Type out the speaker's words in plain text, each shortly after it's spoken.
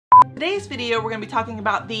Today's video, we're going to be talking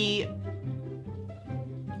about the...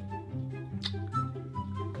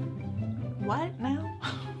 What now?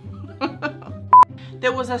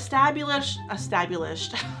 There was established.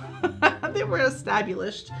 They were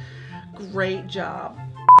established. Great job.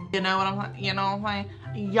 You know what I'm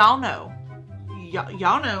saying? Y'all know.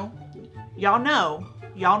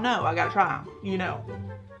 Y'all know. I gotta try them. You know.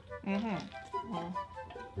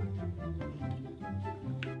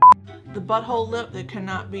 The butthole lip that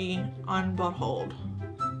cannot be unbuttholed.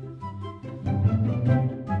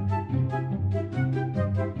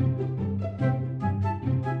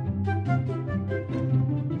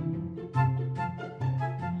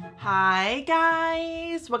 Hi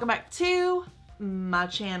guys, welcome back to my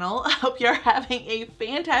channel. I hope you're having a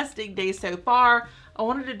fantastic day so far. I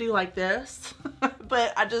wanted to do like this,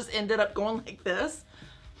 but I just ended up going like this.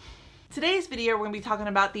 Today's video, we're gonna be talking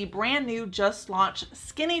about the brand new, just launched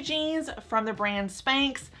skinny jeans from the brand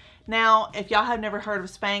Spanx. Now, if y'all have never heard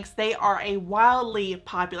of Spanx, they are a wildly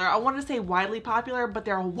popular, I wanted to say widely popular, but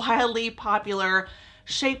they're a wildly popular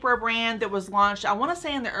shapewear brand that was launched, I want to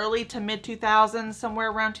say in the early to mid 2000s,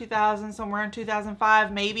 somewhere around 2000, somewhere in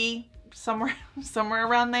 2005, maybe somewhere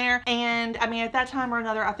around there. And I mean, at that time or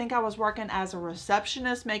another, I think I was working as a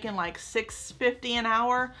receptionist, making like $6.50 an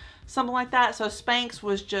hour, something like that. So Spanx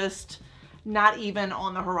was just not even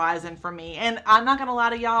on the horizon for me. And I'm not gonna lie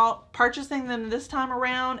to y'all, purchasing them this time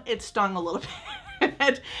around, it stung a little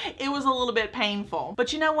bit. It was a little bit painful.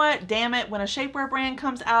 But you know what? Damn it, when a shapewear brand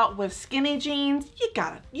comes out with skinny jeans, you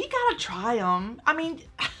gotta try them. I mean,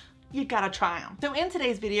 you gotta try them. So in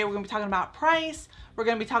today's video, we're gonna be talking about price. We're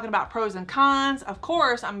gonna be talking about pros and cons. Of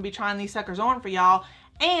course, I'm gonna be trying these suckers on for y'all.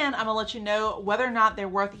 And I'm gonna let you know whether or not they're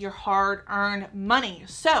worth your hard-earned money.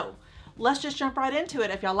 So let's just jump right into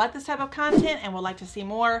it. If y'all like this type of content and would like to see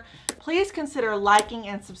more, please consider liking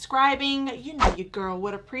and subscribing. You know your girl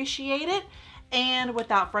would appreciate it. And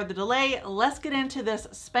without further delay, let's get into this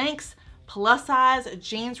Spanx plus size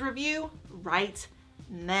jeans review right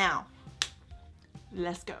now.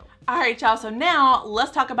 Let's go. All right, y'all, so now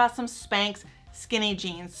let's talk about some Spanx skinny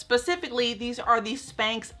jeans. Specifically, these are the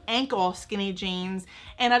Spanx ankle skinny jeans.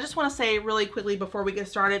 And I just want to say really quickly before we get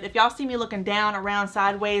started, if y'all see me looking down, around,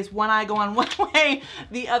 sideways, one eye going one way,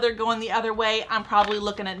 the other going the other way, I'm probably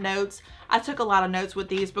looking at notes. I took a lot of notes with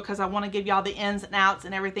these because I want to give y'all the ins and outs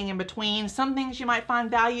and everything in between. Some things you might find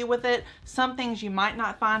value with it, some things you might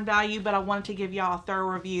not find value, but I wanted to give y'all a thorough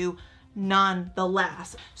review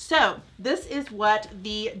nonetheless. So this is what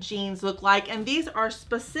the jeans look like, and these are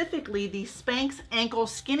specifically the Spanx ankle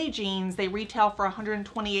skinny jeans. They retail for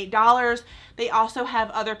 $128. They also have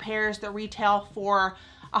other pairs that retail for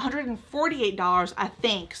 $148, I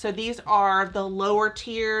think. So these are the lower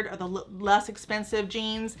tiered or the less expensive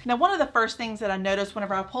jeans. Now, one of the first things that I noticed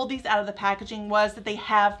whenever I pulled these out of the packaging was that they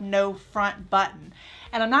have no front button.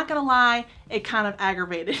 And I'm not gonna lie, it kind of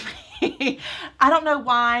aggravated me. I don't know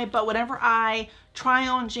why, but whenever I try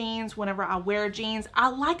on jeans, whenever I wear jeans, I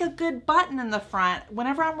like a good button in the front.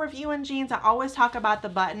 Whenever I'm reviewing jeans, I always talk about the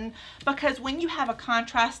button, because when you have a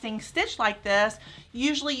contrasting stitch like this,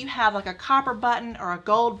 usually you have like a copper button or a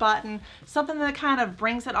gold button, something that kind of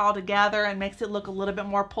brings it all together and makes it look a little bit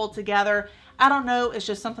more pulled together. I don't know, it's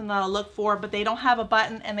just something that I look for, but they don't have a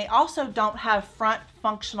button, and they also don't have front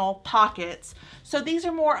functional pockets. So these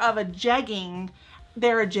are more of a jegging.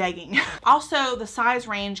 They're a jegging. Also, the size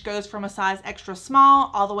range goes from a size extra small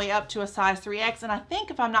all the way up to a size 3X. And I think,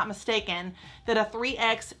 if I'm not mistaken, that a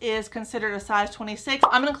 3X is considered a size 26.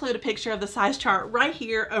 I'm gonna include a picture of the size chart right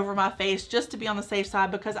here over my face just to be on the safe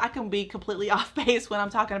side, because I can be completely off base when I'm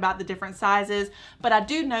talking about the different sizes. But I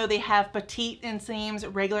do know they have petite inseams,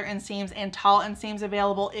 regular inseams, and tall inseams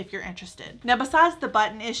available if you're interested. Now, besides the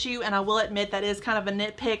button issue, and I will admit that is kind of a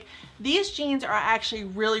nitpick, these jeans are actually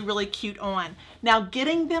really cute on. Now,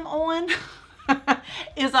 getting them on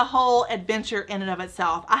is a whole adventure in and of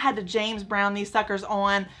itself. I had to James Brown these suckers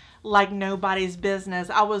on like nobody's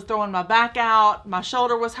business. I was throwing my back out, my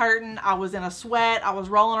shoulder was hurting, I was in a sweat, I was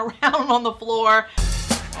rolling around on the floor.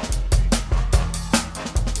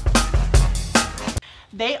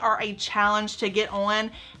 They are a challenge to get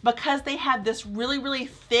on because they have this really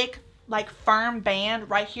thick, like firm band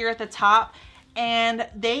right here at the top, and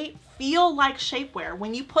they feel like shapewear.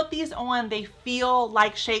 When you put these on, they feel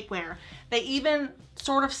like shapewear. They even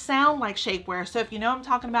sort of sound like shapewear. So if you know what I'm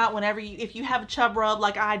talking about, if you have a chub rub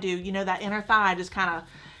like I do, you know, that inner thigh just kind of,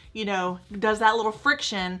 you know, does that little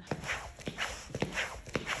friction.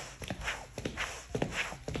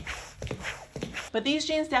 But these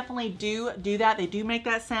jeans definitely do that. They do make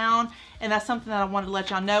that sound, and that's something that I wanted to let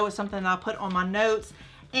y'all know. It's something that I put on my notes,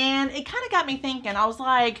 and it kind of got me thinking. I was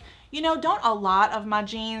like, You know, don't a lot of my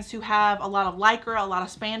jeans who have a lot of Lycra, a lot of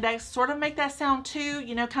spandex, sort of make that sound too?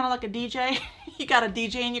 You know, kind of like a DJ. You got a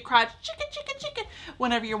DJ in your crotch, chicka, chicka, chicka,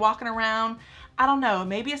 whenever you're walking around. I don't know,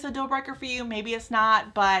 maybe it's a deal breaker for you, maybe it's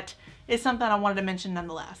not, but it's something I wanted to mention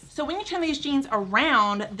nonetheless. So when you turn these jeans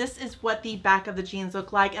around, this is what the back of the jeans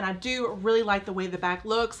look like, and I do really like the way the back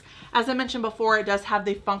looks. As I mentioned before, it does have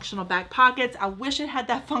the functional back pockets. I wish it had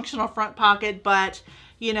that functional front pocket, but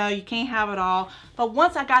you know, you can't have it all. But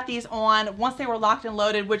once I got these on, once they were locked and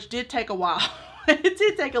loaded, which did take a while, it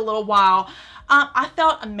did take a little while, I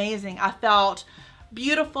felt amazing. I felt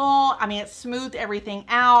beautiful. I mean, it smoothed everything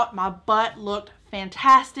out. My butt looked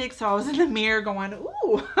fantastic. So I was in the mirror going,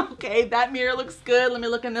 ooh, okay, that mirror looks good. Let me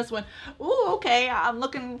look in this one. Ooh, okay, I'm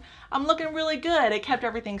looking really good. It kept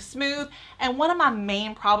everything smooth. And one of my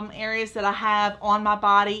main problem areas that I have on my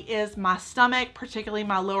body is my stomach, particularly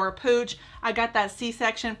my lower pooch. I got that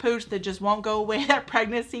C-section pooch that just won't go away, that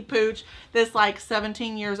pregnancy pooch that's like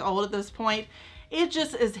 17 years old at this point. It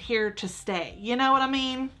just is here to stay. You know what I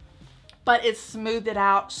mean? But it smoothed it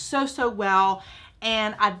out so well,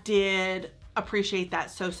 and I did appreciate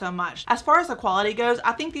that so much. As far as the quality goes,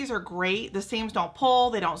 I think these are great. The seams don't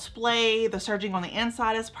pull, they don't splay, the serging on the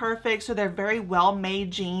inside is perfect, so they're very well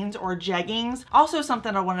made jeans or jeggings. Also,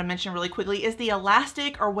 something I want to mention really quickly is the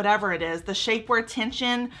elastic, or whatever it is, the shapewear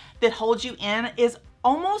tension that holds you in is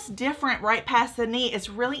almost different right past the knee. It's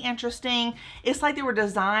really interesting. It's like they were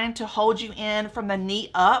designed to hold you in from the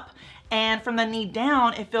knee up, and from the knee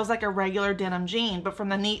down it feels like a regular denim jean, but from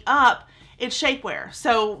the knee up it's shapewear.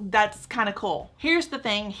 So that's kind of cool. Here's the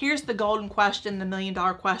thing, here's the golden question, the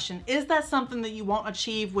 $1,000,000 question. Is that something that you won't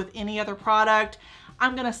achieve with any other product?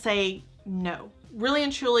 I'm gonna say no. Really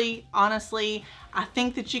and truly, honestly, I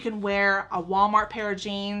think that you can wear a Walmart pair of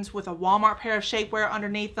jeans with a Walmart pair of shapewear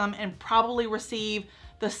underneath them and probably receive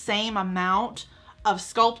the same amount of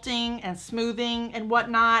sculpting and smoothing and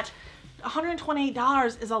whatnot.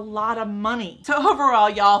 $128 is a lot of money. So overall,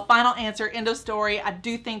 y'all, final answer, end of story. I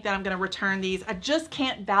do think that I'm gonna return these. I just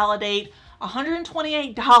can't validate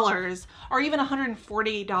 $128 or even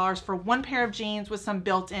 $148 for one pair of jeans with some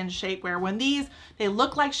built-in shapewear. When these, they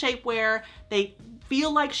look like shapewear, they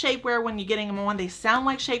feel like shapewear when you're getting them on, they sound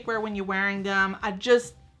like shapewear when you're wearing them. I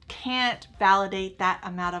just can't validate that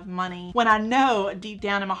amount of money when I know deep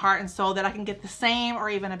down in my heart and soul that I can get the same or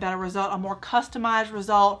even a better result, a more customized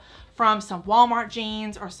result from some Walmart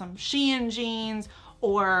jeans or some Shein jeans,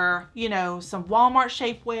 or, you know, some Walmart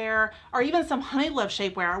shapewear, or even some Honey Love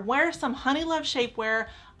shapewear. Wear some Honey Love shapewear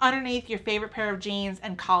underneath your favorite pair of jeans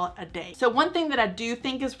and call it a day. So one thing that I do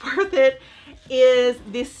think is worth it is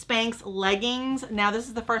this Spanx leggings. Now, this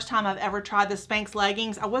is the first time I've ever tried the Spanx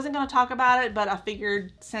leggings. I wasn't gonna talk about it, but I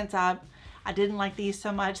figured since I didn't like these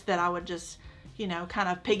so much that I would just, you know, kind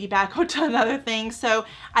of piggyback onto another thing. So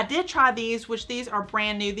I did try these, which these are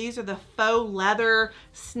brand new. These are the faux leather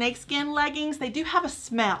snakeskin leggings. They do have a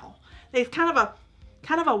smell. They've kind of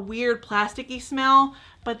a weird plasticky smell,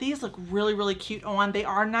 but these look really cute on. They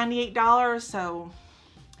are $98, so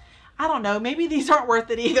I don't know, maybe these aren't worth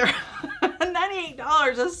it either.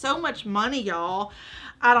 $98 is so much money, y'all.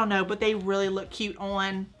 I don't know, but they really look cute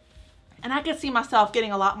on. And I could see myself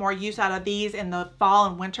getting a lot more use out of these in the fall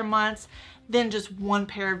and winter months than just one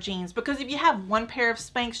pair of jeans. Because if you have one pair of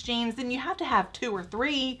Spanx jeans, then you have to have 2 or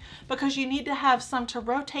 3 because you need to have some to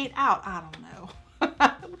rotate out. I don't know.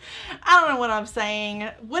 I don't know what I'm saying.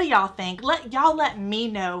 What do y'all think? Y'all let me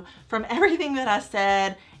know from everything that I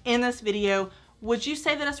said in this video. Would you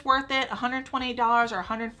say that it's worth it? $128 or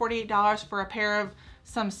 $148 for a pair of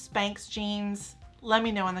some Spanx jeans? Let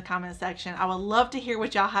me know in the comment section. I would love to hear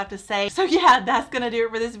what y'all have to say. So yeah, that's gonna do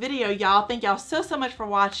it for this video, y'all. Thank y'all so much for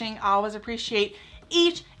watching. I always appreciate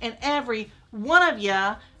each and every one of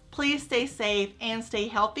ya. Please stay safe and stay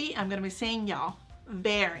healthy. I'm gonna be seeing y'all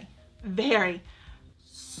very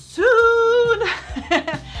soon.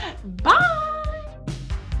 Bye.